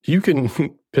you can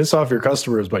piss off your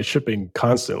customers by shipping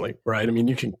constantly, right? I mean,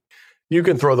 you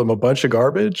can throw them a bunch of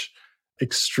garbage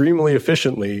extremely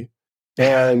efficiently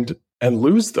and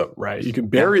lose them, right? You can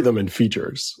bury them in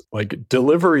features. Like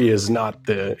delivery is not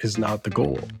the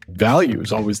goal. Value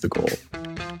is always the goal.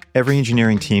 Every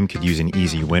engineering team could use an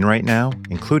easy win right now,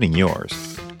 including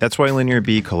yours. That's why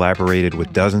LinearB collaborated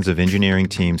with dozens of engineering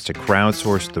teams to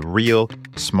crowdsource the real,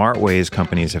 smart ways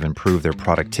companies have improved their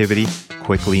productivity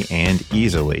quickly and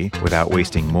easily without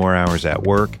wasting more hours at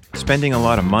work, spending a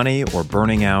lot of money, or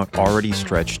burning out already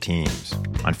stretched teams.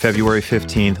 On February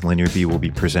 15th, LinearB will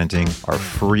be presenting our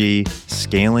free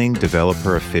Scaling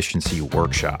Developer Efficiency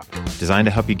Workshop. Designed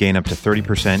to help you gain up to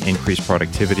 30% increased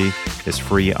productivity, this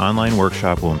free online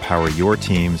workshop will empower your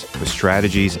teams with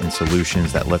strategies and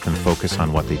solutions that let them focus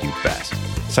on what they do best.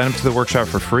 Sign up to the workshop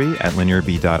for free at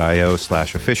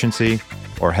linearb.io/efficiency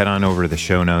or head on over to the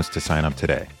show notes to sign up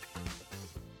today.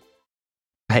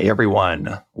 Hey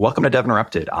everyone, welcome to Dev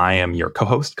Interrupted. I am your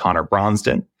co-host, Connor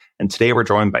Bronston, and today we're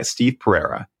joined by Steve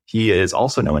Pereira. He is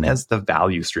also known as the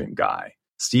Value Stream Guy.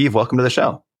 Steve, welcome to the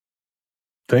show.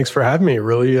 Thanks for having me.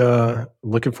 Really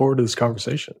looking forward to this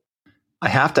conversation. I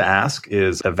have to ask,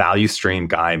 is a Value Stream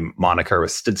Guy moniker,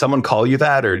 did someone call you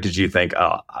that, or did you think,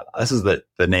 oh, this is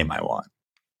the name I want?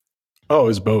 Oh, it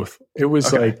was both. It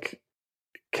was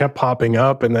kept popping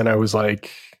up, and then I was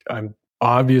like, I'm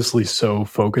obviously so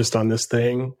focused on this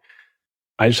thing.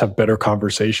 I just have better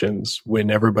conversations when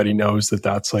everybody knows that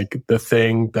that's like the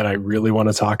thing that I really want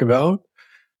to talk about.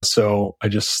 So I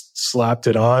just slapped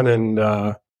it on, and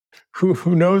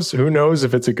who knows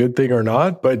if it's a good thing or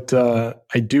not. But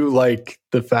I do like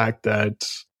the fact that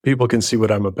people can see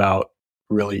what I'm about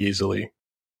really easily.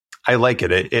 I like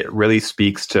it. It really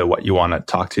speaks to what you want to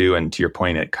talk to. And to your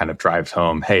point, it kind of drives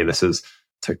home, hey, this is,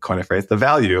 to coin a phrase, the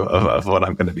value of what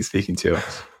I'm going to be speaking to.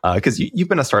 Because you've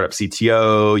been a startup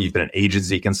CTO, you've been an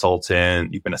agency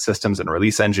consultant, you've been a systems and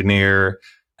release engineer.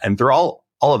 And through all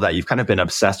of that, you've kind of been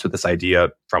obsessed with this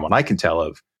idea, from what I can tell,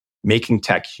 of making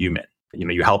tech human. You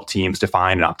know, you help teams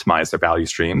define and optimize their value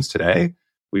streams today.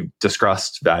 We've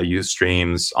discussed value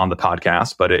streams on the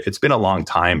podcast, but it's been a long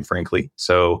time, frankly.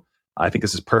 So I think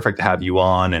this is perfect to have you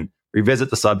on and revisit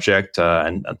the subject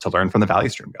and to learn from the value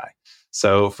stream guy.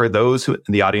 So for those in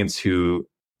the audience who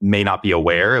may not be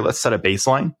aware, let's set a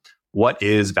baseline. What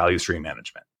is value stream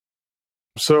management?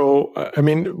 So, I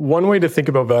mean, one way to think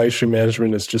about value stream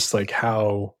management is just like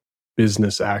how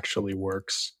business actually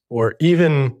works, or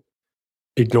even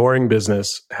ignoring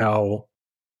business, how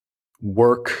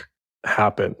work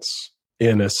happens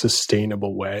in a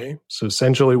sustainable way. So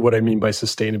essentially what I mean by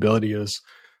sustainability is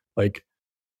like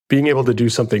being able to do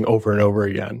something over and over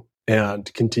again and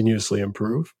continuously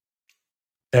improve.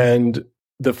 And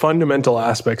the fundamental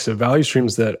aspects of value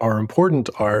streams that are important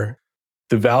are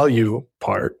the value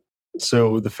part.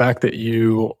 So the fact that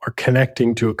you are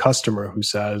connecting to a customer who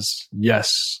says,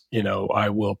 yes, I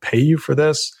will pay you for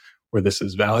this, or this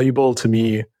is valuable to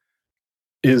me,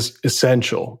 is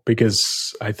essential,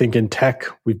 because I think in tech,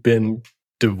 we've been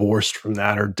divorced from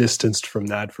that or distanced from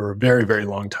that for a very, very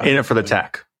long time. In it for the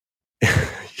tech.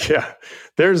 Yeah.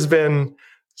 There's been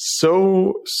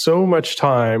so much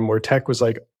time where tech was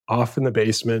like off in the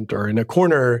basement or in a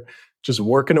corner, just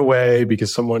working away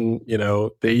because someone,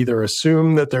 they either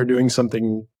assume that they're doing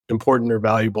something important or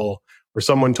valuable, or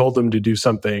someone told them to do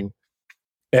something.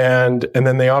 And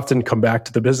then they often come back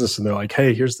to the business and they're like,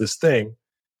 hey, here's this thing.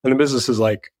 And the business is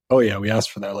like, oh yeah, we asked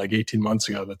for that like 18 months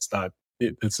ago.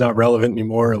 It's not relevant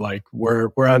anymore. Like we're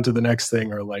on to the next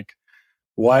thing. Or like,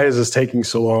 why is this taking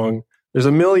so long? There's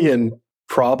a million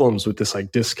problems with this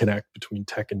like disconnect between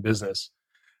tech and business.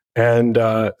 And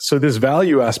so this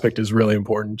value aspect is really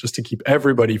important, just to keep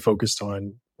everybody focused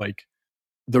on like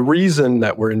the reason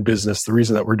that we're in business, the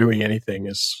reason that we're doing anything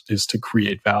is to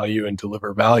create value and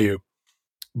deliver value.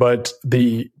 But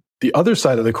the other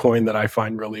side of the coin that I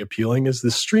find really appealing is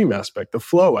the stream aspect, the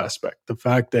flow aspect, the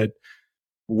fact that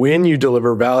when you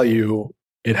deliver value,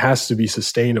 it has to be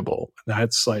sustainable.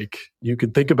 That's like, you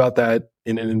could think about that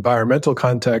in an environmental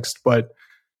context, but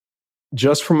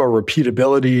just from a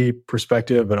repeatability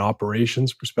perspective and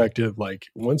operations perspective, like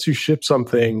once you ship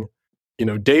something,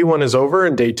 day one is over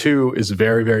and day two is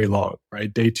very, very long,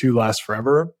 right? Day two lasts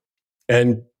forever.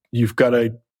 And you've got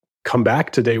to come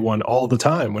back to day one all the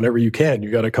time. Whenever you can,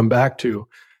 you got to come back to,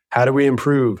 how do we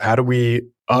improve? How do we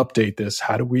update this?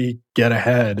 How do we get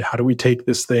ahead? How do we take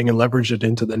this thing and leverage it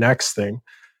into the next thing?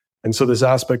 And so this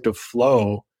aspect of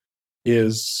flow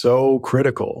is so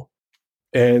critical.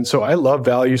 And so I love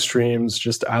value streams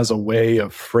just as a way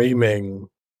of framing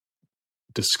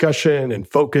discussion and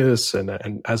focus,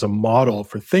 and as a model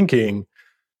for thinking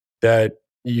that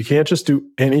you can't just do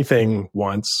anything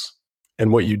once,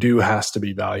 and what you do has to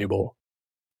be valuable.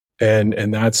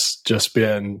 And that's just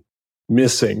been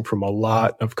missing from a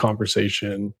lot of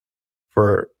conversation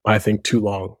for, I think, too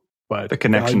long. But the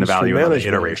connection to value and the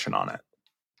iteration on it.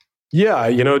 Yeah,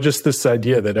 just this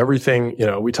idea that everything,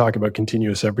 we talk about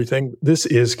continuous everything. This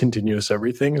is continuous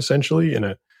everything, essentially,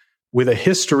 with a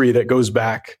history that goes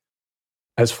back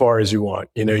as far as you want.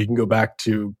 You can go back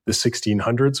to the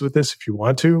 1600s with this if you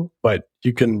want to, but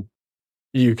you can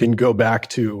go back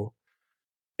to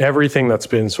everything that's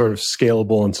been sort of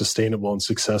scalable and sustainable and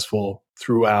successful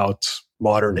throughout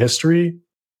modern history,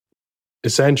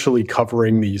 essentially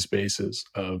covering these bases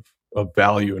of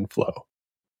value and flow.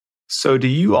 So do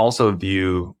you also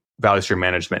view value stream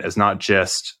management as not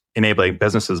just enabling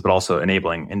businesses, but also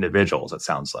enabling individuals, it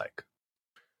sounds like?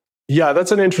 Yeah,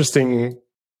 that's an interesting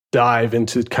dive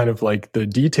into kind of like the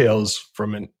details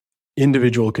from an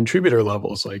individual contributor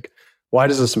levels. Like, why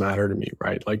does this matter to me,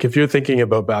 right? Like, if you're thinking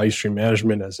about value stream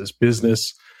management as this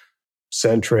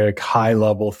business-centric,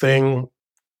 high-level thing,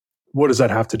 what does that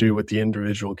have to do with the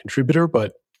individual contributor?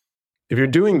 But if you're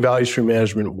doing value stream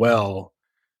management well,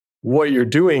 what you're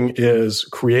doing is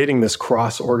creating this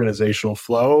cross-organizational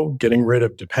flow, getting rid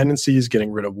of dependencies,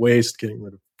 getting rid of waste, getting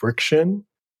rid of friction.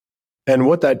 And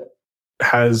what that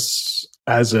has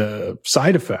as a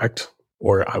side effect,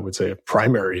 or I would say a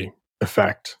primary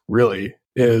effect, really,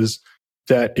 is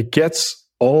that it gets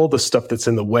all the stuff that's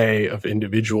in the way of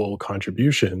individual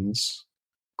contributions,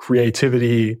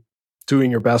 creativity,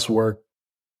 doing your best work,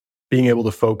 being able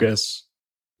to focus,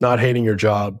 not hating your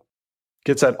job,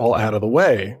 gets that all out of the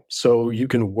way. So you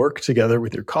can work together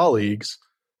with your colleagues,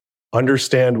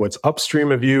 understand what's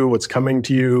upstream of you, what's coming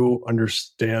to you,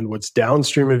 understand what's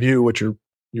downstream of you, what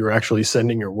you're actually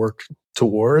sending your work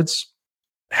towards,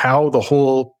 how the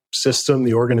whole system,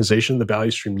 the organization, the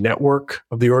value stream network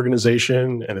of the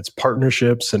organization and its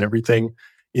partnerships and everything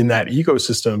in that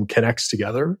ecosystem connects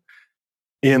together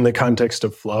in the context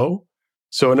of flow.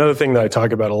 So another thing that I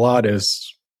talk about a lot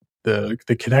is the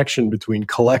connection between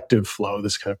collective flow,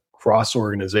 this kind of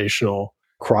cross-organizational,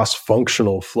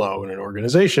 cross-functional flow in an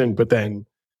organization, but then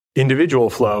individual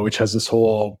flow, which has this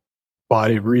whole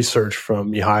body of research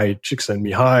from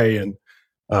Csikszentmihalyi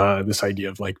and this idea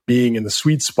of like being in the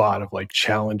sweet spot of like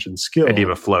challenge and skill. Idea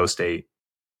of a flow state.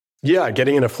 Yeah,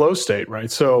 getting in a flow state, right?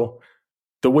 So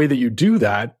the way that you do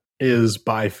that is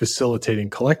by facilitating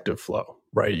collective flow,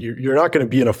 right? You're not going to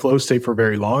be in a flow state for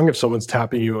very long if someone's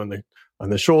tapping you on the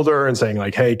shoulder and saying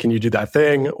like, hey, can you do that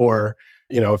thing? Or,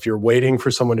 if you're waiting for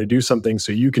someone to do something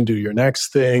so you can do your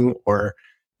next thing, or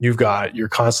you're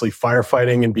constantly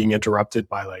firefighting and being interrupted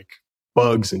by like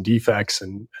bugs and defects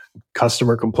and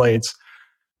customer complaints.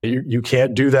 You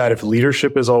can't do that if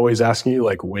leadership is always asking you,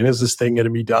 like, when is this thing going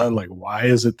to be done? Like, why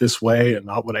is it this way and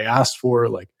not what I asked for?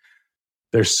 Like,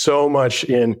 there's so much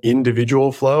in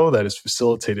individual flow that is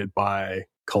facilitated by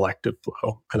collective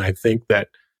flow. And I think that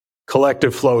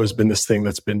collective flow has been this thing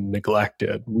that's been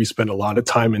neglected. We spend a lot of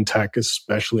time in tech,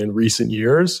 especially in recent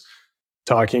years,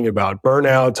 talking about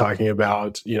burnout, talking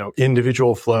about,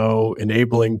 individual flow,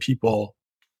 enabling people,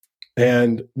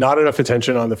 and not enough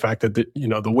attention on the fact that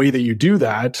the way that you do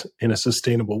that in a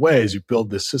sustainable way is you build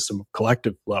this system of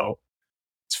collective flow.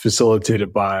 It's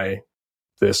facilitated by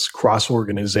this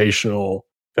cross-organizational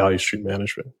value stream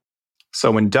management.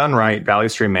 So when done right, value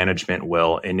stream management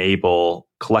will enable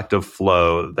collective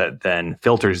flow that then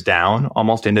filters down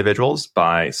almost individuals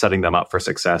by setting them up for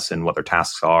success in what their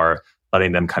tasks are,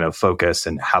 letting them kind of focus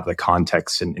and have the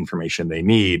context and information they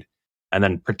need. And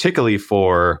then particularly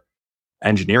for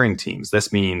engineering teams,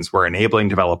 this means we're enabling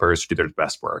developers to do their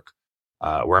best work.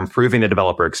 We're improving the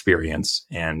developer experience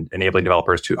and enabling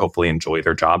developers to hopefully enjoy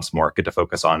their jobs more, get to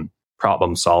focus on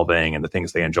problem solving and the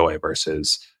things they enjoy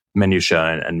versus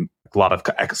minutia and a lot of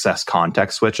excess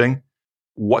context switching.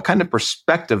 What kind of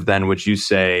perspective then would you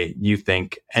say you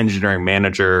think engineering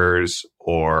managers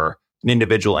or an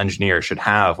individual engineer should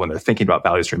have when they're thinking about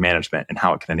value stream management and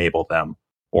how it can enable them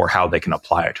or how they can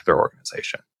apply it to their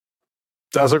organization?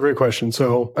 That's a great question.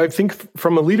 So I think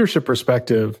from a leadership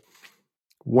perspective,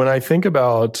 when I think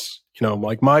about,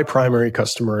 like my primary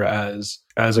customer as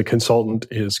a consultant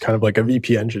is kind of like a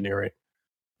VP engineering,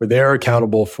 where they're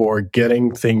accountable for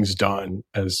getting things done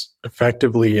as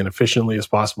effectively and efficiently as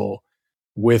possible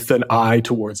with an eye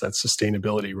towards that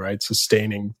sustainability, right?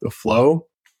 Sustaining the flow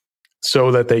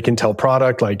so that they can tell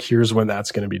product, like, here's when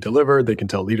that's going to be delivered. They can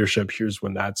tell leadership, here's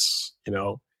when that's,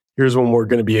 here's when we're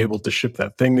going to be able to ship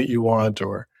that thing that you want,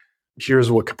 or here's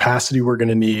what capacity we're going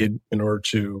to need in order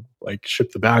to like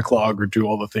ship the backlog or do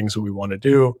all the things that we want to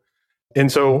do.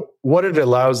 And so what it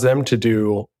allows them to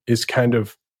do is kind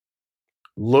of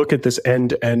look at this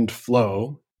end-to-end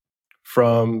flow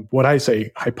from what I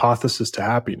say hypothesis to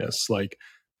happiness, like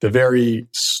the very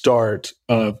start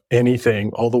of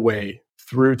anything all the way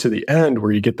through to the end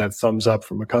where you get that thumbs up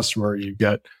from a customer, you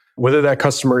get whether that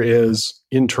customer is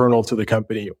internal to the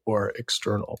company or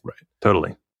external, right?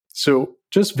 Totally. So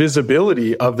just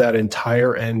visibility of that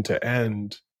entire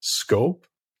end-to-end scope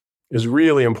is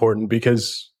really important,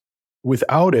 because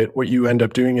without it, what you end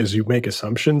up doing is you make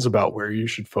assumptions about where you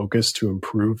should focus to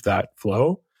improve that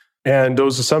flow. And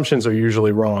those assumptions are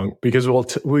usually wrong, because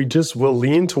we'll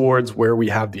lean towards where we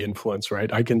have the influence,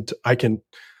 right? I can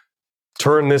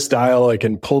turn this dial, I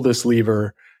can pull this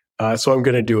lever, so I'm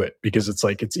going to do it because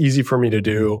it's easy for me to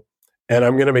do. And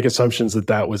I'm going to make assumptions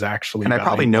that was actually And I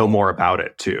probably know more about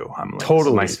it too.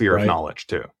 Totally. My sphere right? of knowledge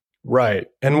too. Right.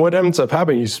 And what ends up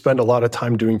happening, you spend a lot of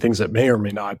time doing things that may or may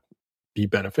not be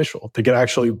beneficial. They could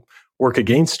actually work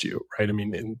against you, right? I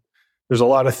mean, there's a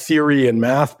lot of theory and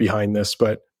math behind this,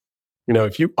 but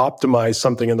if you optimize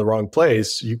something in the wrong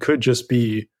place, you could just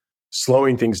be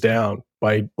slowing things down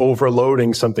by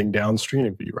overloading something downstream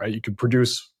of you, right? You could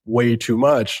produce way too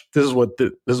much. This is what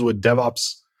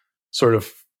DevOps sort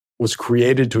of was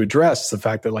created to address, the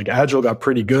fact that Agile got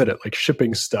pretty good at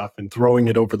shipping stuff and throwing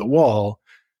it over the wall.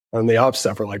 And the ops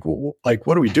staff are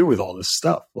what do we do with all this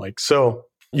stuff? So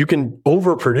you can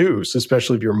overproduce,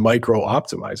 especially if you're micro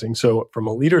optimizing. So from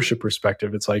a leadership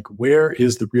perspective, it's where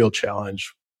is the real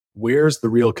challenge? Where's the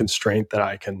real constraint that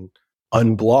I can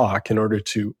unblock in order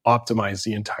to optimize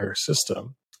the entire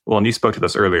system? Well, and you spoke to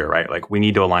this earlier, right? We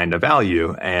need to align to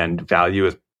value, and value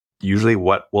is usually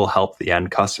what will help the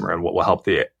end customer and what will help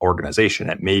the organization.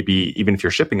 It may be, even if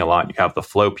you're shipping a lot, you have the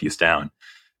flow piece down.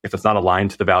 If it's not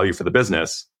aligned to the value for the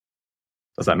business,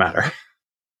 does that matter?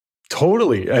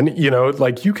 Totally. And,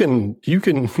 you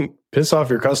can piss off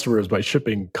your customers by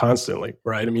shipping constantly,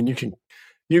 right? I mean,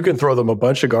 you can throw them a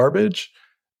bunch of garbage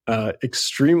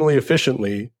extremely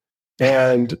efficiently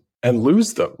and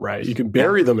lose them, right? You can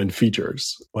bury them in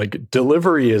features.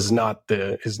 Delivery is not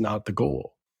the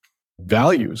goal.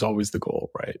 Value is always the goal,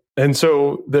 right? And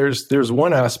so there's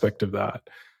one aspect of that.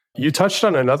 You touched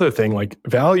on another thing,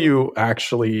 value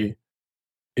actually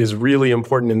is really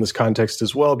important in this context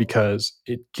as well, because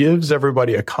it gives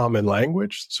everybody a common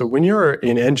language. So when you're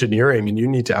in engineering and you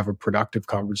need to have a productive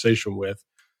conversation with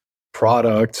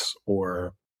product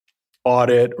or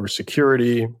audit or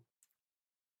security,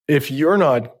 if you're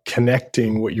not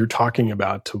connecting what you're talking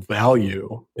about to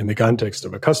value in the context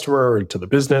of a customer or to the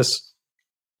business,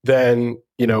 then,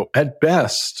 at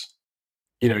best,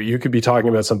 you could be talking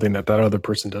about something that other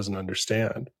person doesn't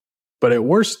understand. But at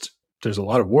worst, there's a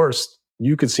lot of worst.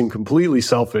 You could seem completely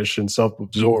selfish and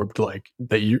self-absorbed,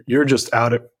 that you're just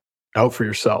out for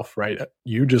yourself, right?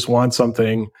 You just want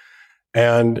something.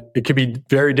 And it could be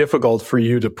very difficult for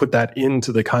you to put that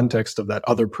into the context of that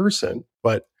other person.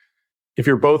 But if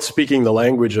you're both speaking the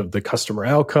language of the customer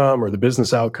outcome or the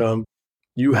business outcome,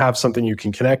 you have something you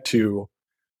can connect to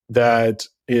that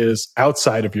is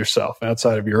outside of yourself,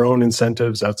 outside of your own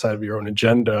incentives, outside of your own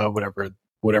agenda,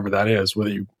 whatever that is,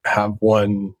 whether you have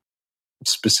one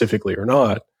specifically or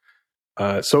not.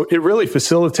 So it really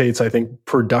facilitates, I think,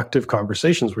 productive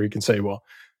conversations where you can say, well,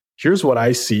 here's what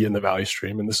I see in the value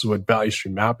stream. And this is what value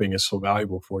stream mapping is so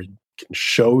valuable for. You can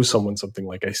show someone something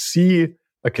I see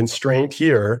a constraint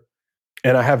here,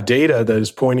 and I have data that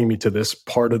is pointing me to this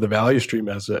part of the value stream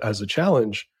as a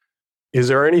challenge. Is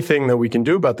there anything that we can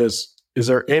do about this? Is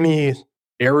there any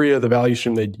area of the value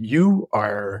stream that you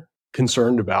are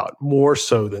concerned about more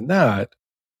so than that?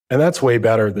 And that's way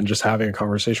better than just having a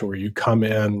conversation where you come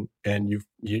in and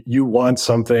you want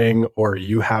something, or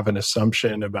you have an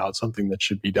assumption about something that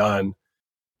should be done.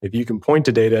 If you can point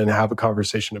to data and have a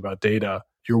conversation about data,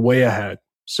 you're way ahead.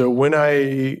 So when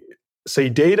I say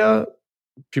data,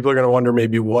 people are going to wonder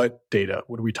maybe what data?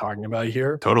 What are we talking about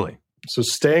here? Totally. So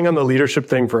staying on the leadership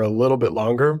thing for a little bit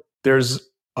longer, there's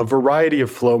a variety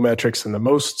of flow metrics, and the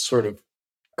most sort of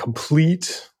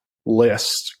complete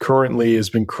list currently has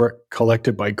been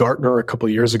collected by Gartner a couple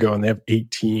of years ago, and they have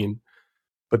 18,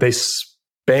 but they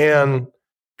span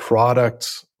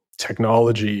product,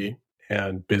 technology,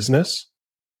 and business.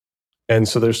 And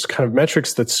so there's kind of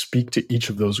metrics that speak to each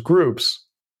of those groups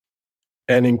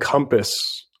and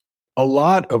encompass a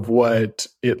lot of what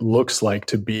it looks like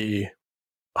to be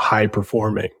high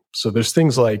performing. So there's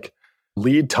things like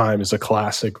lead time is a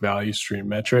classic value stream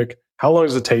metric. How long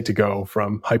does it take to go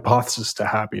from hypothesis to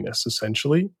happiness,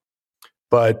 essentially?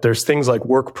 But there's things like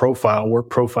work profile. Work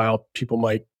profile people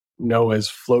might know as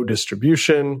flow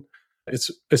distribution.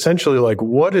 It's essentially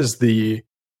what is the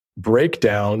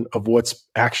breakdown of what's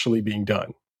actually being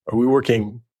done? Are we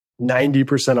working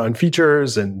 90% on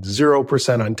features and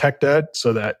 0% on tech debt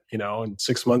so that, in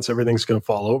 6 months, everything's going to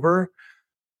fall over?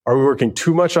 Are we working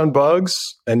too much on bugs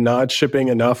and not shipping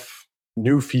enough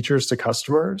new features to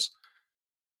customers?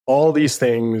 All these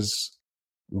things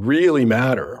really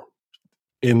matter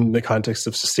in the context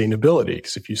of sustainability,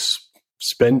 because if you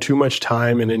spend too much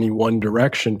time in any one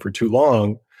direction for too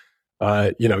long,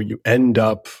 you end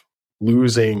up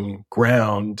losing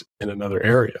ground in another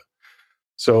area.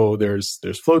 So there's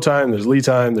flow time, there's lead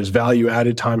time, there's value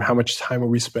added time. How much time are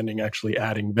we spending actually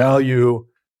adding value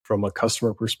from a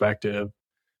customer perspective?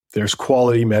 There's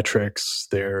quality metrics.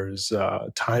 There's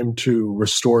time to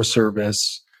restore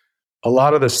service. A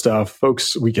lot of this stuff,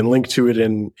 folks, we can link to it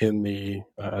in the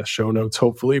show notes,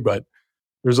 hopefully, but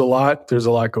there's a lot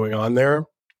going on there.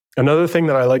 Another thing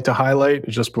that I like to highlight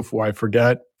just before I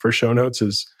forget for show notes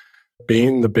is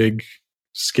Bain, the big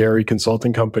scary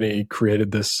consulting company,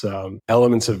 created this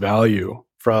elements of value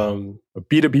from a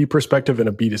B2B perspective and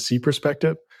a B2C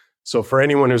perspective. So for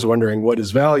anyone who's wondering what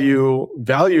is value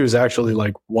is actually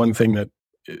like one thing that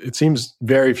it seems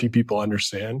very few people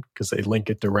understand, because they link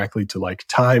it directly to like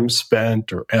time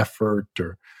spent or effort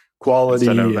or quality.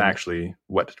 Instead of actually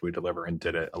what did we deliver and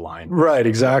did it align? Right,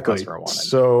 exactly.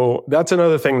 So that's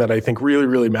another thing that I think really,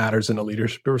 really matters in a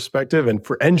leadership perspective. And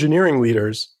for engineering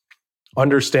leaders,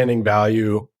 understanding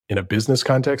value in a business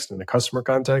context and a customer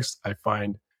context, I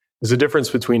find is a difference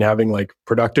between having like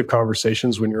productive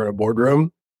conversations when you're in a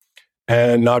boardroom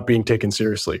and not being taken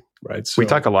seriously, right? So we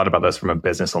talk a lot about this from a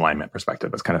business alignment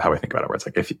perspective. That's kind of how I think about it, where it's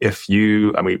like if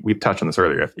you, I mean, we touched on this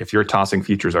earlier, if you're tossing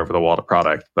features over the wall to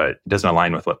product, but it doesn't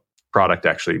align with what product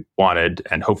actually wanted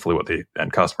and hopefully what the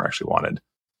end customer actually wanted,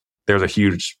 there's a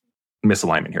huge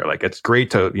misalignment here. Like, it's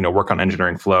great to, work on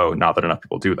engineering flow, not that enough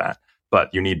people do that,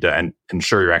 but you need to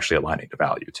ensure you're actually aligning to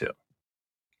value too.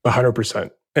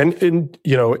 100%. And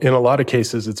in a lot of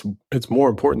cases, it's more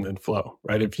important than flow,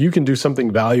 right? If you can do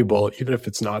something valuable, even if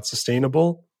it's not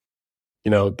sustainable,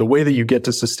 the way that you get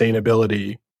to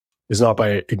sustainability is not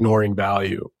by ignoring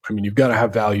value. I mean, you've got to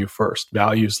have value first.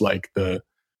 Value's like the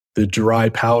dry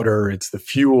powder. It's the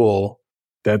fuel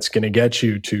that's going to get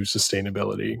you to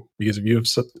sustainability. Because if you have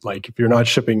if you're not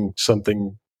shipping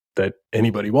something that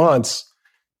anybody wants,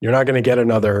 you're not going to get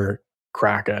another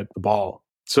crack at the ball.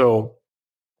 So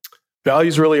value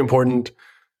is really important.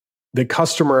 The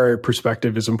customer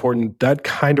perspective is important. That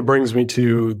kind of brings me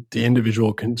to the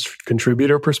individual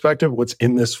contributor perspective. What's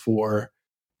in this for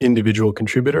individual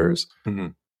contributors? Mm-hmm.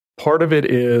 Part of it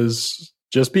is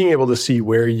just being able to see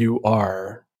where you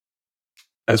are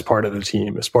as part of the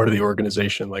team, as part of the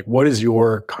organization. Like, what is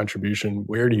your contribution?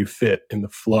 Where do you fit in the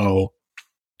flow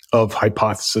of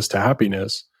hypothesis to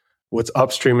happiness? What's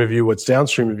upstream of you, what's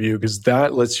downstream of you, because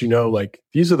that lets you know, like,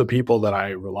 these are the people that I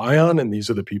rely on, and these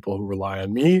are the people who rely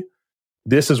on me.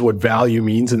 This is what value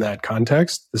means in that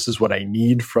context. This is what I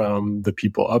need from the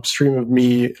people upstream of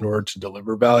me in order to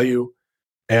deliver value.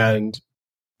 And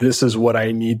this is what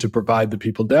I need to provide the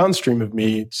people downstream of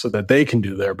me so that they can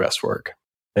do their best work.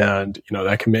 And,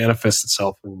 that can manifest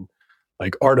itself in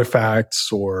like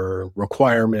artifacts or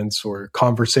requirements or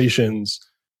conversations.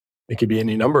 It could be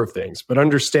any number of things, but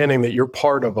understanding that you're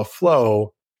part of a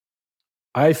flow,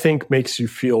 I think, makes you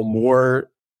feel more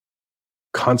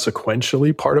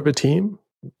consequentially part of a team,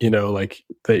 like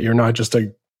that you're not just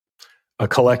a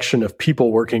collection of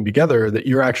people working together, that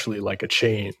you're actually like a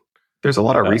chain. There's a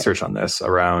lot of research on this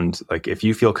around, like, if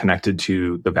you feel connected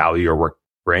to the value your work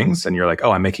brings and you're like,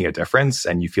 oh, I'm making a difference,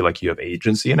 and you feel like you have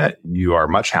agency in it, you are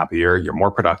much happier, you're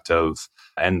more productive.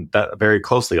 And that very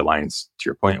closely aligns to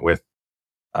your point with,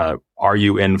 are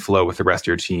you in flow with the rest of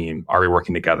your team? Are we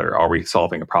working together? Are we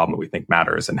solving a problem that we think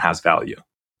matters and has value?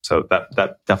 So that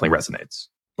definitely resonates.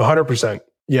 100%.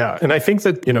 Yeah. And I think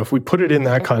that, if we put it in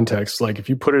that context, like if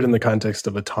you put it in the context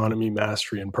of autonomy,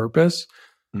 mastery, and purpose,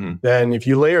 then if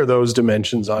you layer those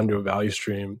dimensions onto a value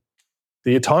stream,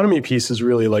 the autonomy piece is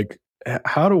really like,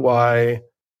 how do I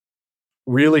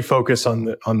really focus on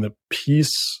the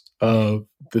piece of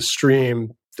the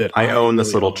stream that I own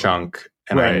this little chunk,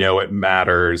 and right. I know it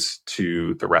matters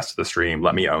to the rest of the stream.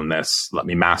 Let me own this. Let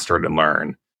me master it and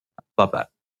learn. Love that.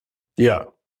 Yeah.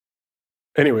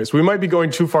 Anyways, we might be going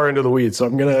too far into the weeds, so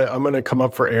I'm gonna come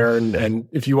up for air, and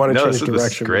if you want to change direction,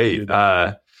 this is great.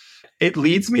 It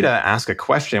leads me to ask a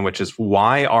question, which is,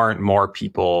 why aren't more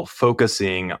people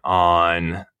focusing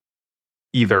on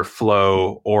either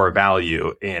flow or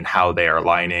value in how they are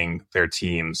aligning their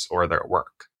teams or their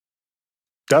work?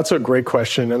 That's a great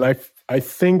question, and I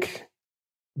think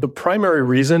the primary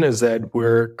reason is that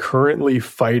we're currently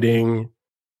fighting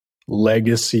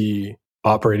legacy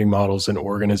operating models and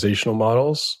organizational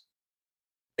models.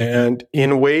 and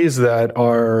in ways that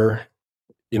are,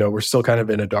 we're still kind of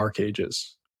in a dark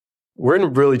ages. We're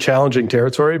in really challenging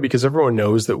territory because everyone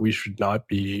knows that we should not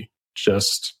be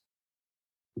just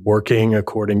working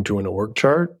according to an org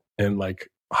chart and like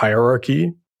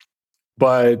hierarchy,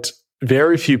 but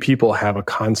very few people have a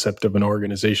concept of an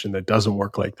organization that doesn't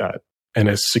work like that and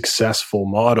a successful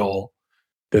model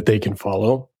that they can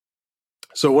follow.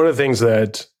 So one of the things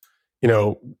that,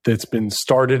 that's been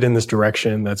started in this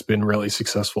direction that's been really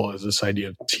successful is this idea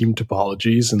of team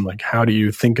topologies and like, how do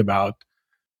you think about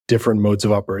different modes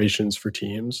of operations for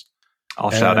teams?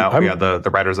 I'll shout out. We got the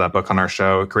writers of that book on our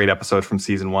show. Great episode from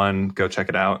season 1. Go check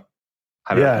it out.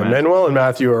 Yeah, Manuel and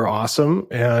Matthew are awesome,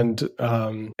 and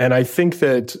I think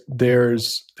that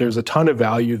there's a ton of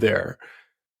value there.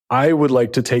 I would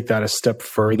like to take that a step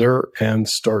further and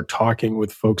start talking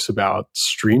with folks about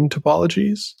stream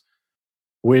topologies,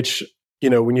 which,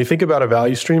 when you think about a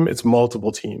value stream, it's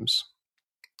multiple teams.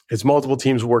 It's multiple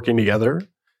teams working together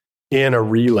in a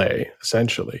relay,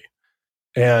 essentially.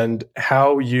 And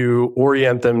how you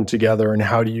orient them together and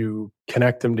how do you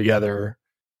connect them together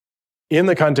in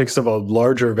the context of a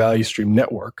larger value stream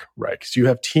network, right? Because you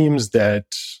have teams that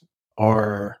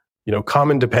are,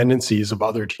 common dependencies of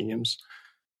other teams.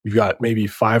 You've got maybe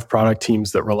 5 product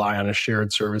teams that rely on a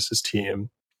shared services team,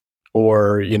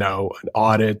 or, an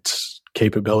audit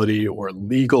capability or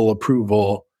legal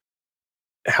approval.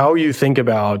 How you think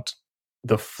about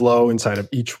the flow inside of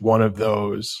each one of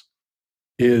those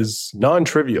is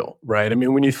non-trivial, right? I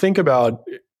mean, when you think about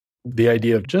the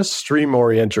idea of just stream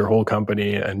orient your whole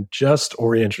company and just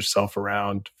orient yourself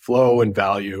around flow and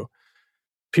value,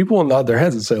 people will nod their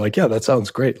heads and say like, yeah, that sounds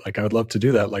great. Like, I would love to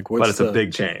do that. Like, but it's a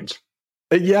big change.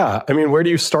 Yeah. I mean, where do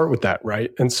you start with that,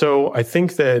 right? And so I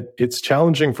think that it's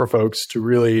challenging for folks to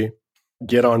really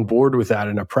get on board with that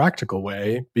in a practical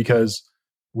way, because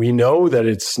we know that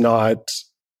it's not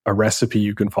a recipe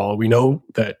you can follow. We know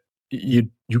that you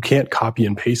can't copy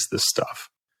and paste this stuff.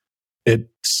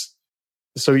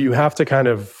 So you have to kind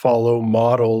of follow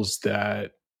models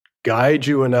that guide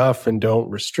you enough and don't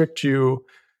restrict you.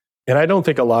 And I don't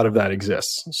think a lot of that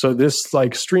exists. So this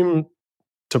like stream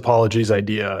topologies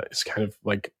idea is kind of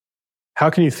like, how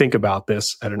can you think about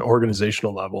this at an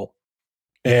organizational level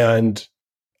and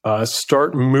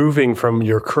start moving from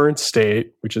your current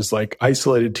state, which is like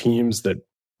isolated teams that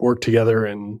work together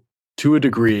and to a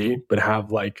degree, but have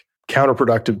like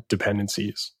counterproductive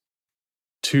dependencies,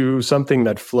 to something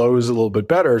that flows a little bit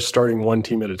better, starting one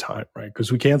team at a time, right?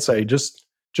 Because we can't say just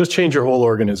change your whole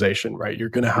organization, right? You're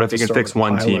going to have to. But if you can fix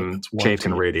one team, change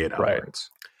can radiate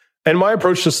outwards. And my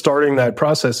approach to starting that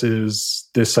process is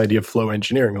this idea of flow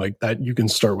engineering, like that you can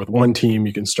start with one team,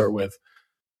 you can start with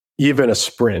even a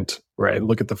sprint, right?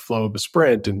 Look at the flow of a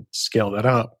sprint and scale that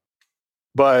up.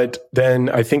 But then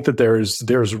I think that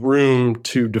there's room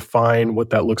to define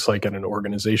what that looks like at an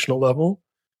organizational level.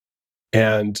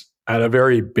 And at a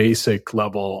very basic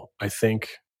level, I think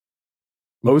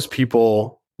most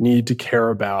people need to care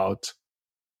about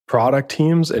product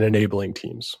teams and enabling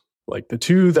teams. Like the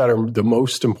two that are the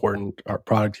most important are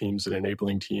product teams and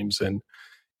enabling teams. And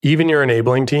even your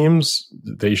enabling teams,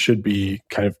 they should be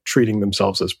kind of treating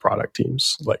themselves as product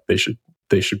teams. Like they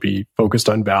should be focused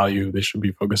on value. They should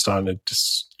be focused on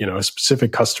a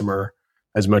specific customer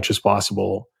as much as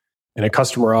possible, and a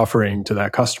customer offering to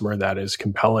that customer that is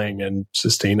compelling and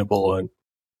sustainable. And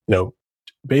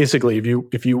basically,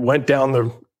 if you went down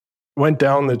the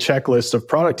checklist of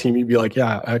product team, you'd be like,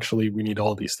 yeah, actually, we need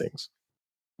all these things.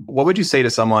 What would you say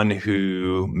to someone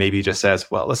who maybe just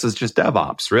says, well, this is just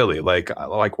DevOps, really? Like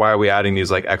why are we adding these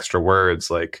like extra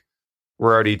words? Like,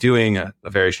 we're already doing a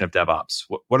variation of DevOps.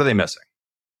 What are they missing?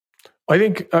 I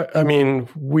think,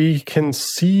 we can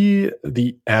see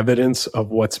the evidence of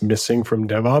what's missing from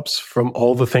DevOps from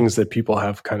all the things that people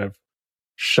have kind of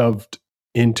shoved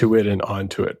into it and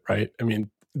onto it, right? I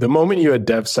mean, the moment you had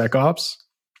DevSecOps,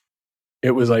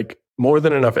 it was like more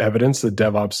than enough evidence that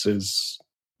DevOps is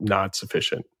not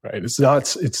sufficient, right? It's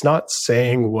not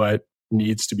saying what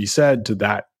needs to be said to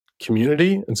that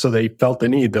community. And so they felt the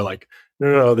need. They're like,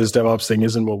 no, this DevOps thing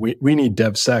isn't what we need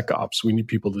DevSecOps. We need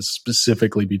people to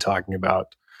specifically be talking about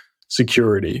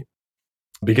security,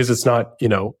 because it's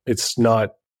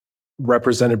not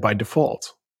represented by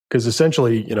default. Because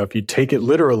essentially, if you take it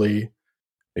literally,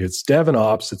 it's Dev and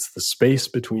Ops, it's the space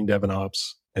between Dev and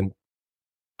Ops. And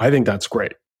I think that's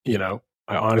great.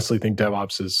 I honestly think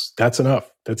DevOps that's enough.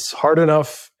 That's hard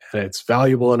enough and it's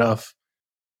valuable enough.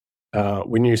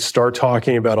 When you start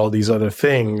talking about all these other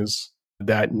things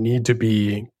that need to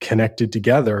be connected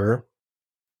together,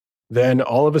 then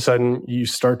all of a sudden you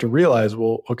start to realize,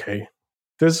 well, okay,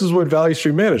 this is what value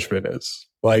stream management is.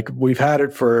 Like, we've had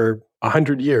it for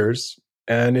 100 years,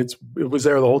 and it was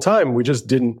there the whole time. We just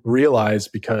didn't realize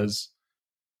because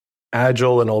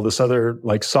Agile and all this other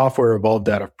like software evolved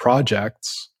out of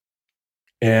projects,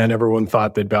 and everyone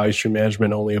thought that value stream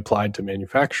management only applied to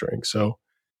manufacturing. So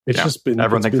it's just been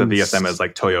everyone thinks been, of VSM as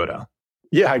like Toyota.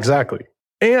 Yeah, exactly.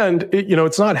 And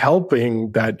it's not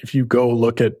helping that if you go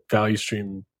look at value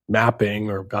stream mapping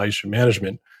or value stream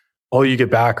management, all you get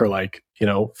back are like,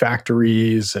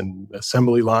 factories and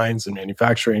assembly lines and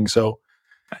manufacturing. So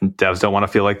and devs don't want to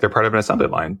feel like they're part of an assembly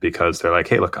line because they're like,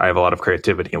 hey, look, I have a lot of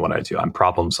creativity in what I do. I'm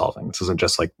problem solving. This isn't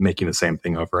just like making the same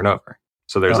thing over and over.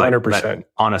 So there's 100%. Like that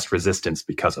honest resistance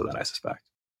because of that, I suspect.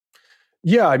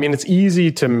 Yeah, I mean, it's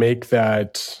easy to make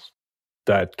that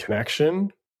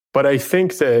connection. But I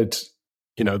think that,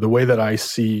 the way that I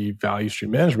see value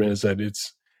stream management is that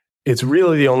it's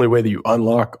really the only way that you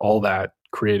unlock all that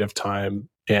creative time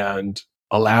and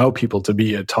allow people to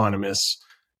be autonomous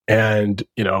and,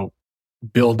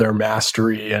 build their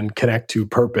mastery and connect to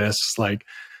purpose. Like,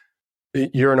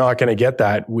 you're not going to get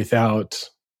that without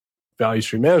value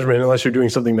stream management unless you're doing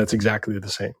something that's exactly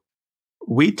the same.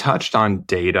 We touched on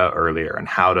data earlier and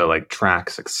how to like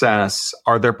track success.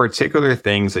 Are there particular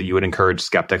things that you would encourage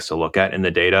skeptics to look at in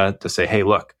the data to say, hey,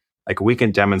 look, like we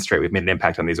can demonstrate we've made an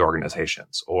impact on these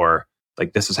organizations, or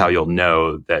like this is how you'll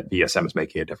know that VSM is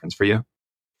making a difference for you?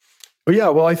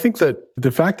 Well, I think that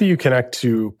the fact that you connect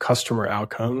to customer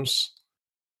outcomes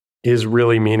is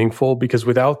really meaningful, because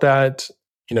without that,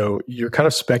 you're kind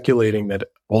of speculating that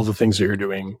all the things that you're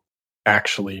doing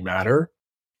actually matter.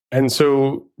 And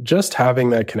so just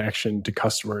having that connection to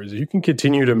customers, you can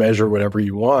continue to measure whatever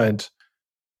you want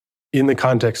in the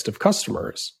context of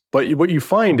customers. But what you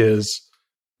find is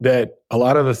that a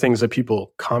lot of the things that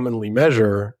people commonly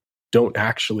measure don't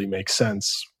actually make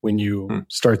sense when you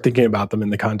start thinking about them in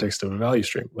the context of a value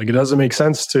stream. Like, it doesn't make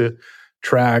sense to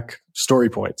track story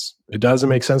points. It doesn't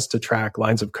make sense to track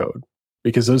lines of code,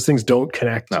 because those things don't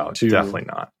connect to definitely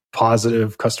not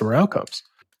positive customer outcomes.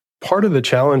 Part of the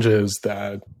challenge is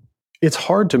that it's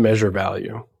hard to measure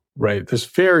value, right? There's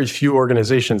very few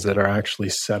organizations that are actually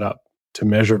set up to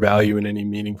measure value in any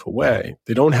meaningful way.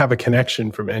 They don't have a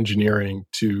connection from engineering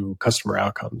to customer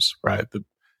outcomes, right? The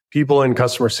people in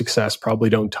customer success probably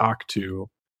don't talk to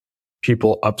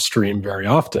people upstream very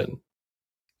often.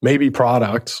 Maybe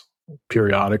product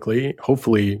periodically,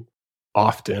 hopefully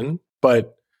often,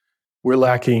 but we're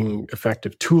lacking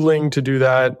effective tooling to do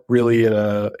that really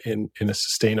in a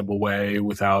sustainable way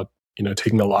without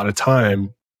taking a lot of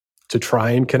time to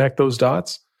try and connect those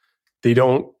dots. They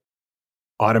don't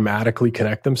automatically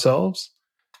connect themselves.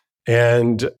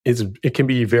 And it can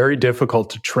be very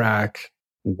difficult to track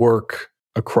work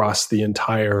across the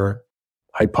entire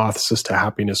hypothesis to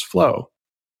happiness flow.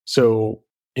 So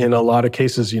in a lot of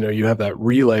cases, you have that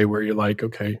relay where you're like,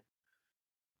 okay,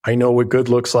 I know what good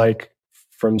looks like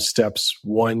from steps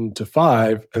 1 to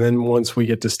 5. And then once we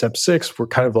get to step 6, we're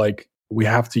kind of like, we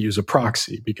have to use a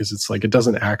proxy, because it's like, it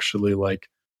doesn't actually like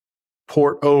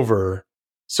port over.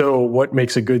 So what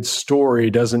makes a good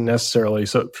story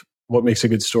what makes a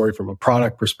good story from a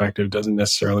product perspective doesn't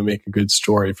necessarily make a good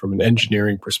story from an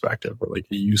engineering perspective, or like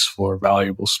a useful or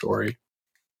valuable story.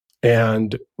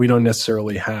 And we don't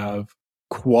necessarily have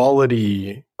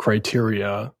quality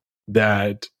criteria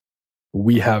that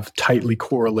we have tightly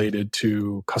correlated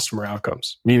to customer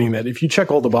outcomes, meaning that if you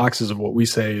check all the boxes of what we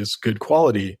say is good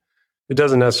quality, it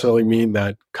doesn't necessarily mean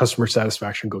that customer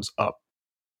satisfaction goes up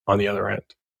on the other end.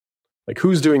 Like,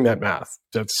 who's doing that math?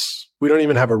 We don't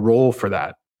even have a role for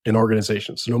that in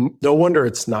organizations. No wonder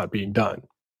it's not being done.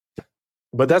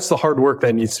 But that's the hard work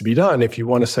that needs to be done if you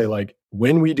want to say, like,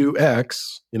 when we do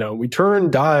X, we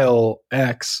turn dial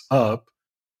X up,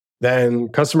 then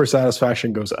customer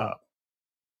satisfaction goes up.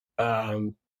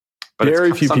 But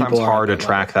very few people. It's sometimes hard to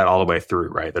track that all the way through,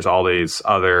 right? There's all these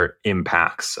other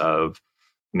impacts of,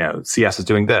 CS is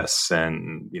doing this,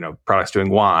 and products doing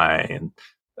Y,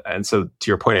 and so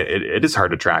to your point, it is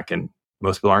hard to track, and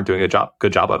most people aren't doing a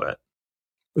good job of it.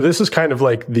 This is kind of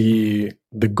like the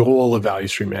goal of value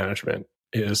stream management,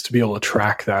 is to be able to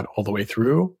track that all the way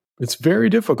through. It's very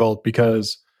difficult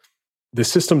because the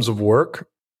systems of work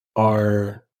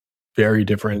are very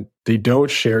different. They don't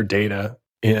share data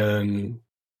in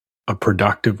a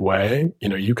productive way.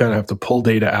 You kind of have to pull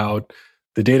data out.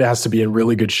 The data has to be in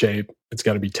really good shape. It's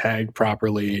got to be tagged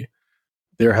properly.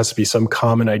 There has to be some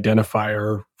common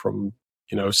identifier from,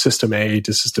 system A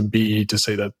to system B to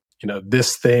say that,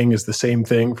 this thing is the same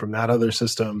thing from that other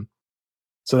system.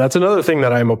 So that's another thing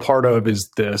that I'm a part of,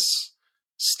 is this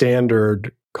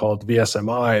standard called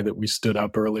VSMI that we stood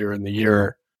up earlier in the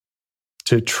year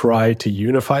to try to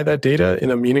unify that data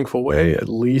in a meaningful way, at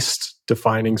least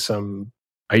defining some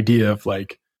idea of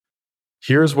like,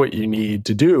 here's what you need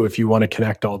to do if you want to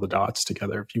connect all the dots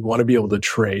together. If you want to be able to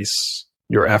trace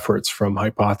your efforts from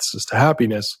hypothesis to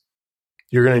happiness,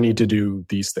 you're going to need to do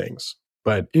these things.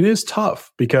 But it is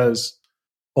tough because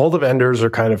all the vendors are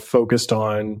kind of focused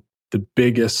on the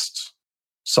biggest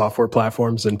software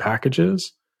platforms and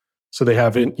packages. So they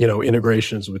have,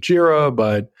 integrations with Jira,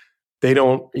 but they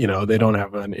don't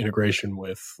have an integration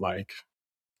with like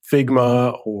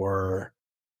Figma or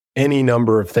any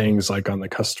number of things like on the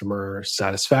customer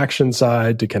satisfaction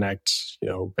side to connect,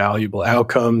 valuable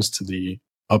outcomes to the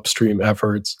upstream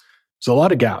efforts. There's a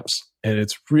lot of gaps, and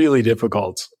it's really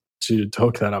difficult to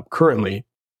hook that up currently.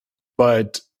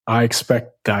 But I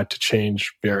expect that to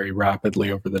change very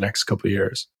rapidly over the next couple of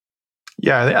years.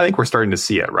 Yeah, I think we're starting to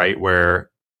see it, right? Where,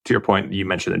 to your point, you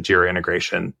mentioned the Jira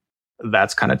integration.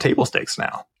 That's kind of table stakes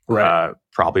now. Right.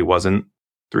 Probably wasn't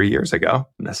 3 years ago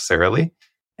necessarily.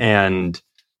 And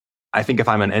I think if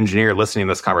I'm an engineer listening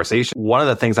to this conversation, one of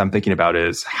the things I'm thinking about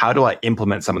is how do I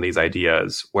implement some of these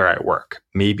ideas where I work?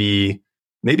 Maybe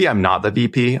I'm not the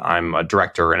VP. I'm a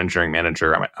director, an engineering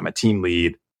manager. I'm a team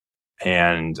lead.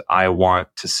 And I want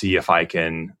to see if I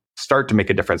can start to make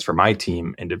a difference for my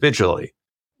team individually.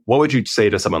 What would you say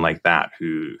to someone like that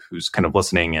who's kind of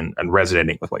listening and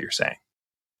resonating with what you're saying?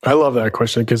 I love that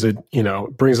question because it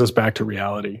brings us back to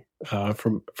reality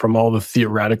from all the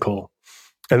theoretical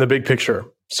and the big picture.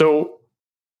 So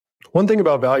one thing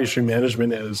about value stream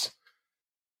management is,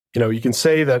 you can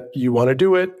say that you want to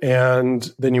do it, and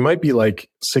then you might be like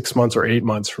 6 months or 8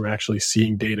 months from actually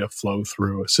seeing data flow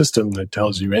through a system that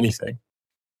tells you anything.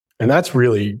 And that's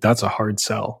a hard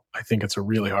sell. I think it's a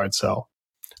really hard sell.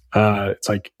 It's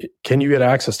like, can you get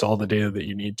access to all the data that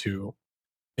you need to?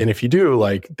 And if you do,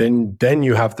 like, then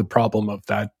you have the problem of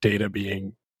that data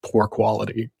being poor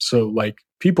quality. So like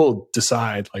people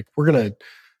decide like, we're going to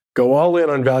go all in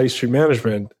on value stream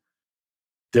management.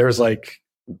 There's like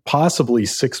possibly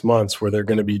 6 months where they're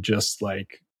going to be just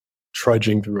like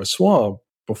trudging through a swamp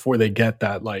before they get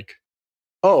that like,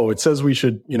 oh, it says we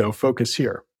should, focus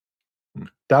here.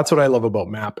 That's what I love about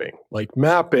mapping. Like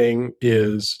mapping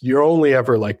is you're only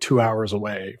ever like 2 hours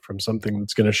away from something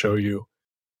that's going to show you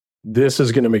this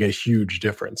is going to make a huge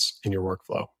difference in your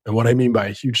workflow. And what I mean by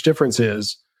a huge difference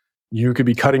is you could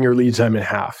be cutting your lead time in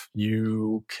half.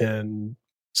 You can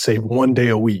save 1 day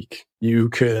a week. You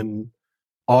can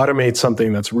automate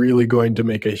something that's really going to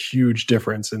make a huge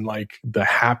difference in like the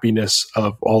happiness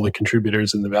of all the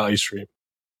contributors in the value stream.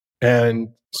 And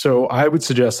so I would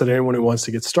suggest that anyone who wants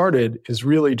to get started is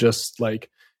really just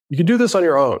like, you can do this on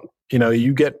your own.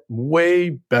 You get way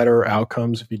better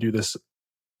outcomes if you do this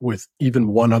with even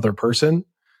one other person.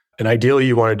 And ideally,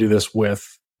 you want to do this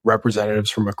with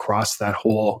representatives from across that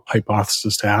whole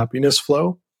hypothesis to happiness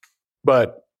flow.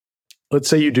 But let's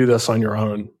say you do this on your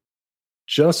own,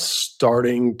 just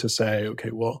starting to say, okay,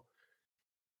 well,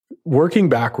 working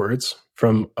backwards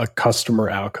from a customer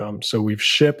outcome. So we've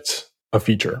shipped a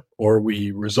feature or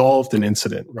we resolved an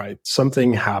incident, right?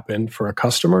 Something happened for a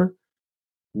customer.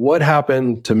 What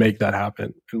happened to make that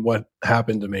happen? And what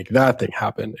happened to make that thing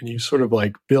happen? And you sort of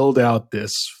like build out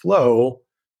this flow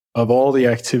of all the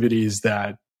activities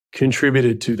that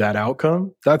contributed to that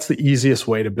outcome. That's the easiest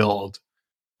way to build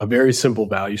a very simple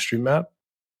value stream map.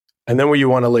 And then what you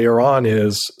want to layer on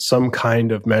is some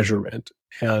kind of measurement.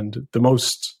 And the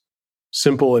most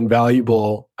simple and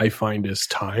valuable I find is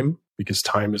time, because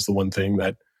time is the one thing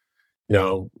that,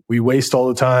 we waste all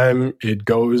the time. It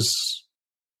goes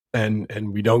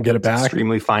and we don't get it back.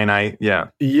 Extremely finite. Yeah.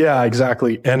 Yeah,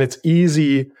 exactly. And it's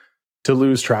easy to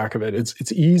lose track of it.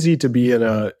 It's easy to be in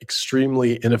a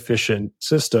extremely inefficient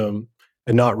system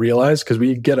and not realize, because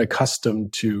we get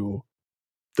accustomed to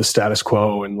the status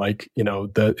quo and like,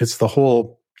 it's the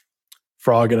whole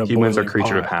frog in a humans are boiling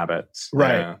creature pot. of habits.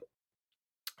 Right. Yeah.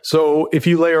 So if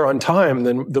you layer on time,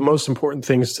 then the most important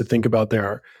things to think about there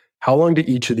are how long do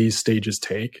each of these stages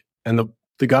take? And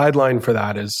the guideline for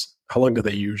that is how long do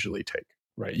they usually take,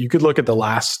 right? You could look at the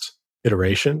last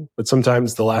iteration, but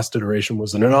sometimes the last iteration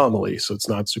was an anomaly, so it's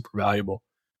not super valuable.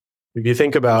 If you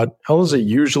think about how long does it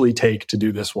usually take to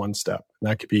do this one step, and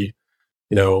that could be,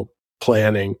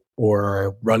 planning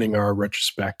or running our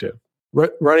retrospective.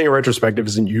 Running a retrospective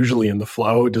isn't usually in the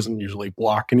flow. It doesn't usually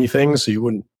block anything, so you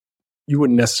wouldn't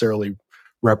necessarily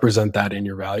represent that in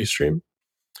your value stream.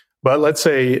 But let's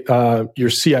say your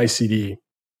CI/CD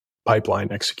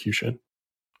pipeline execution.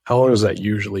 How long does that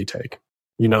usually take?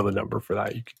 You know the number for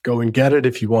that. You could go and get it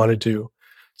if you wanted to.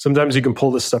 Sometimes you can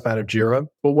pull this stuff out of Jira.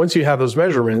 But once you have those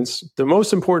measurements, the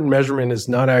most important measurement is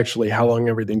not actually how long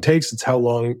everything takes. It's how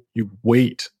long you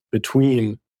wait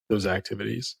between those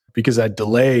activities. Because that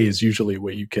delay is usually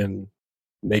what you can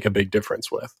make a big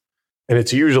difference with. And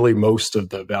it's usually most of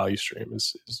the value stream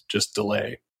is just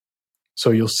delay.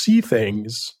 So you'll see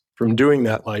things from doing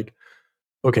that like,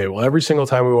 okay, well, every single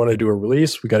time we want to do a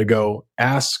release, we got to go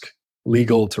ask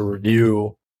legal to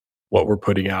review what we're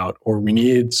putting out, or we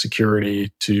need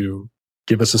security to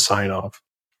give us a sign off.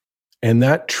 And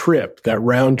that trip, that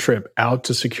round trip out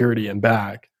to security and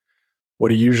back,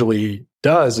 what it usually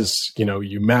does is,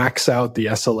 you max out the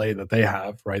SLA that they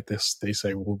have, right? They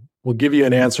say, we'll give you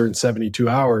an answer in 72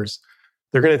 hours.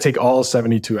 They're going to take all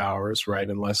 72 hours, right?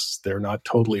 Unless they're not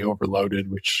totally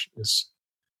overloaded, which is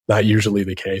not usually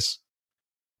the case.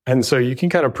 And so you can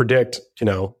kind of predict,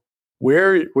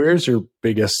 where's your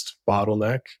biggest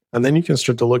bottleneck? And then you can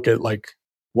start to look at like,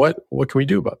 what can we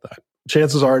do about that?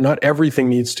 Chances are not everything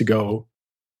needs to go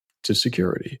to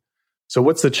security. So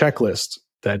what's the checklist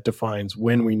that defines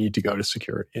when we need to go to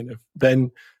security?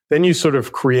 And then you sort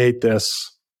of create this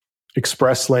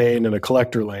express lane and a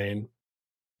collector lane.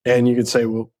 And you could say,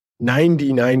 well,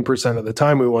 99% of the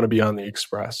time we want to be on the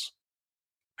express.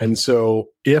 And so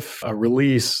if a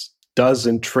release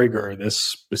doesn't trigger this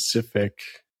specific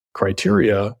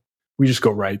criteria, we just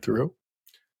go right through.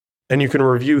 And you can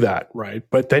review that, right?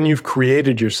 But then you've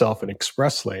created yourself an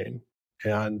express lane.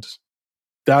 And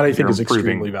that I think is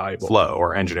extremely valuable. Flow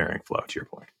or engineering flow, to your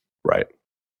point. Right.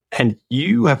 And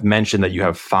you have mentioned that you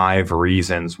have 5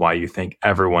 reasons why you think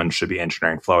everyone should be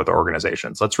engineering flow with their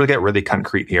organizations. Let's really get really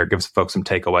concrete here. Give folks some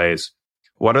takeaways.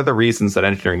 What are the reasons that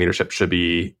engineering leadership should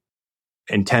be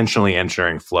intentionally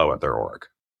engineering flow at their org?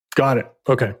 Got it.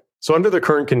 Okay. So under the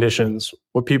current conditions,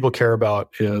 what people care about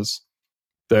is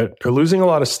that they're losing a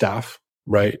lot of staff,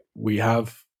 right? We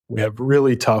have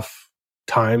really tough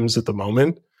times at the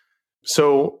moment.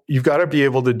 So you've got to be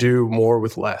able to do more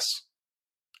with less.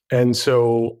 And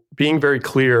so being very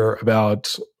clear about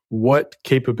what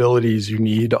capabilities you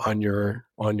need on your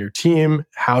team,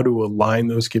 how to align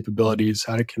those capabilities,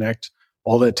 how to connect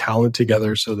all that talent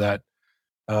together so that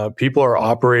people are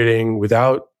operating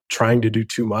without trying to do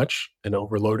too much and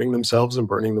overloading themselves and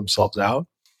burning themselves out.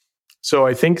 So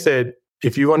I think that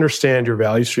if you understand your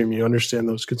value stream, you understand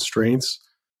those constraints,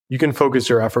 you can focus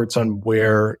your efforts on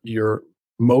where you're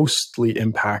mostly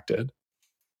impacted,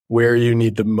 where you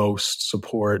need the most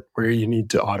support, where you need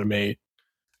to automate.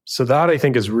 So that I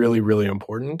think is really, really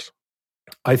important.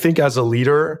 I think as a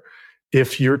leader,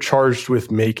 if you're charged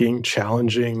with making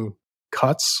challenging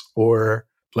cuts, or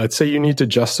let's say you need to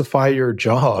justify your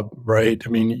job, right? I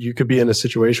mean, you could be in a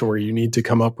situation where you need to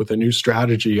come up with a new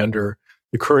strategy under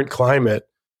the current climate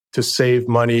to save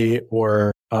money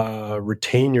or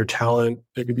retain your talent.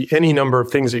 There could be any number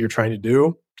of things that you're trying to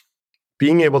do.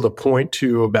 Being able to point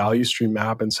to a value stream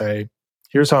map and say,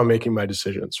 here's how I'm making my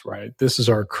decisions, right? This is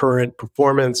our current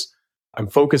performance. I'm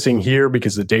focusing here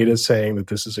because the data is saying that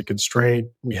this is a constraint.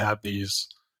 We have these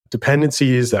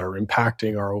dependencies that are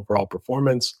impacting our overall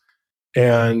performance.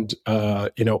 And,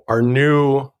 our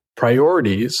new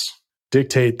priorities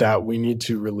dictate that we need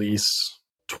to release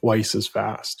twice as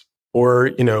fast.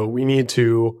 Or, we need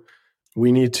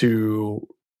to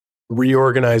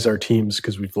reorganize our teams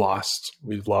because we've lost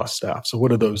staff. So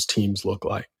what do those teams look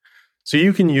like? So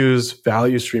you can use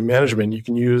value stream management. You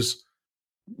can use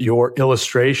your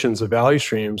illustrations of value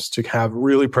streams to have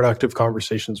really productive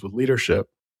conversations with leadership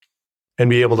and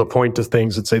be able to point to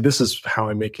things and say, this is how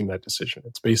I'm making that decision.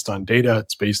 It's based on data.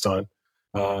 It's based on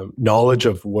knowledge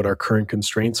of what our current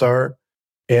constraints are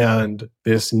and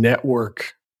this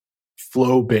network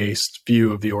flow-based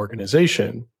view of the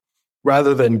organization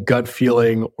rather than gut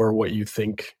feeling or what you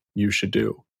think you should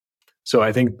do. So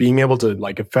I think being able to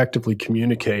effectively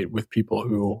communicate with people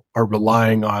who are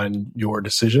relying on your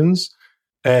decisions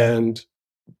and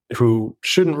who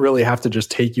shouldn't really have to just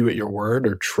take you at your word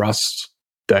or trust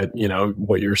that,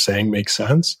 what you're saying makes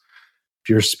sense. If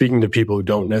you're speaking to people who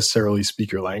don't necessarily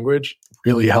speak your language, it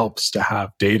really helps to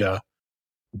have data,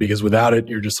 because without it,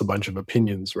 you're just a bunch of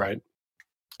opinions, right?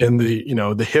 And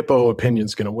the hippo opinion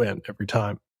is going to win every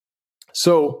time.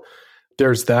 So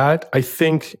there's that. I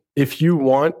think if you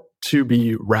want to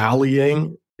be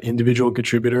rallying individual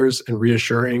contributors and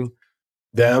reassuring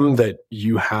them that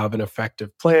you have an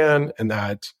effective plan and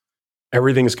that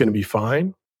everything's going to be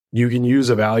fine, you can use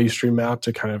a value stream map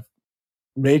to kind of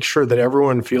make sure that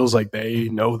everyone feels like they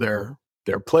know their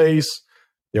place,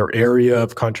 their area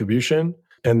of contribution,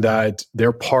 and that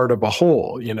they're part of a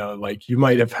whole. You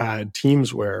might have had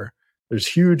teams where there's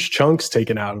huge chunks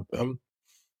taken out of them.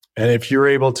 And if you're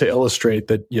able to illustrate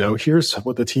that, here's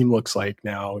what the team looks like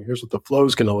now, here's what the flow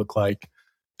is going to look like,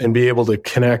 and be able to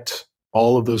connect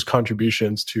all of those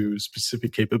contributions to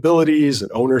specific capabilities and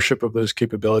ownership of those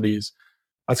capabilities,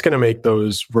 that's going to make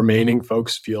those remaining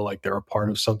folks feel like they're a part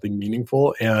of something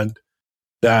meaningful and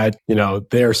that,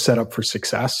 they're set up for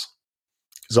success.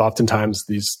 Because oftentimes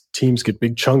these teams get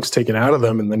big chunks taken out of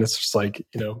them and then it's just like,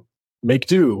 make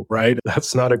do, right?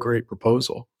 That's not a great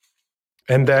proposal.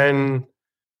 And then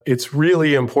it's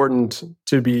really important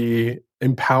to be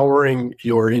empowering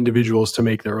your individuals to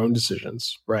make their own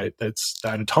decisions, right? That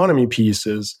autonomy piece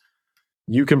is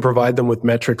you can provide them with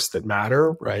metrics that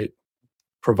matter, right?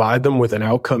 Provide them with an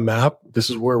outcome map. This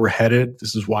is where we're headed.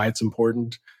 This is why it's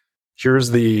important. Here's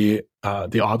the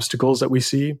obstacles that we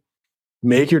see.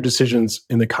 Make your decisions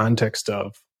in the context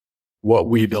of what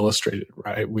we've illustrated,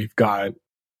 right? We've got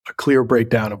a clear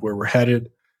breakdown of where we're headed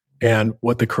and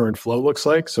what the current flow looks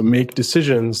like. So make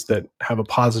decisions that have a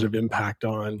positive impact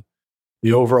on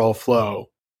the overall flow,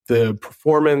 the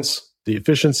performance, the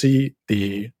efficiency,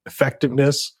 the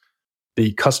effectiveness,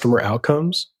 the customer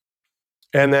outcomes.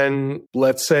 And then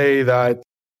let's say that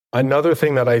another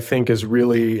thing that I think is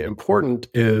really important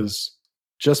is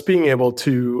just being able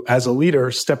to, as a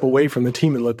leader, step away from the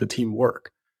team and let the team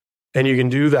work. And you can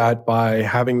do that by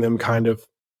having them kind of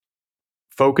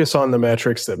focus on the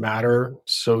metrics that matter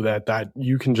so that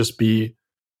you can just be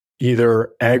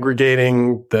either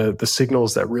aggregating the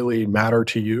signals that really matter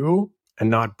to you and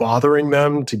not bothering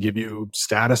them to give you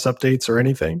status updates or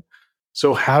anything.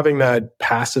 So having that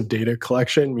passive data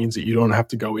collection means that you don't have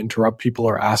to go interrupt people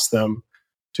or ask them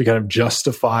to kind of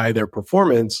justify their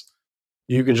performance.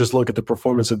 You can just look at the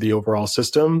performance of the overall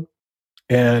system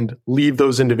and leave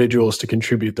those individuals to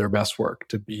contribute their best work,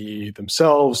 to be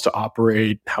themselves, to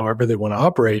operate however they want to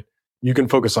operate. You can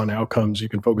focus on outcomes. You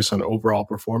can focus on overall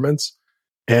performance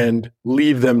and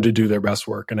leave them to do their best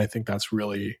work. And I think that's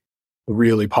really,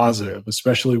 really positive,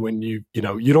 especially when you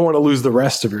don't want to lose the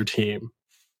rest of your team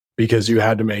because you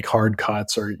had to make hard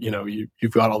cuts or,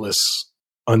 you've got all this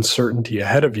uncertainty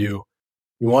ahead of you.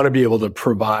 You want to be able to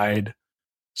provide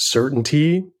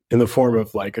certainty in the form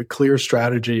of like a clear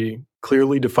strategy,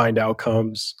 clearly defined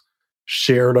outcomes,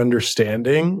 shared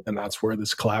understanding. And that's where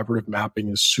this collaborative mapping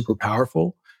is super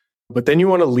powerful. But then you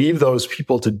want to leave those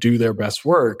people to do their best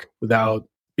work without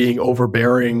being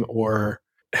overbearing or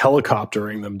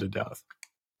helicoptering them to death.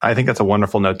 I think that's a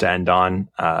wonderful note to end on.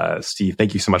 Steve,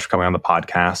 thank you so much for coming on the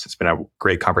podcast. It's been a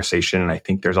great conversation. And I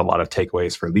think there's a lot of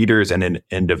takeaways for leaders and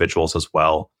individuals as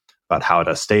well about how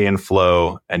to stay in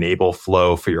flow, enable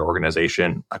flow for your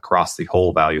organization across the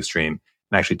whole value stream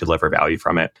and actually deliver value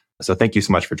from it. So thank you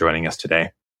so much for joining us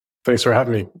today. Thanks for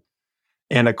having me.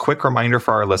 And a quick reminder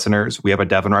for our listeners, we have a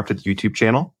DevInterrupted YouTube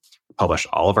channel. We publish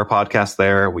all of our podcasts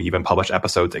there. We even publish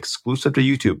episodes exclusive to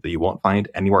YouTube that you won't find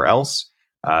anywhere else.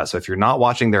 So if you're not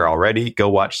watching there already, go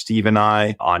watch Steve and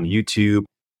I on YouTube.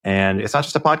 And it's not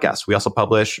just a podcast. We also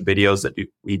publish videos that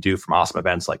we do from awesome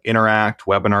events like Interact,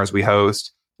 webinars we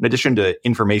host, in addition to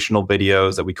informational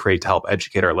videos that we create to help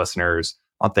educate our listeners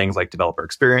on things like developer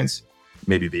experience,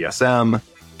 maybe VSM,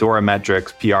 DORA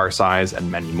metrics, PR size,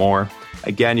 and many more.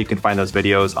 Again, you can find those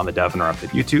videos on the DevInterrupted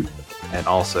YouTube and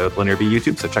also Linear B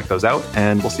YouTube. So check those out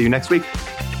and we'll see you next week.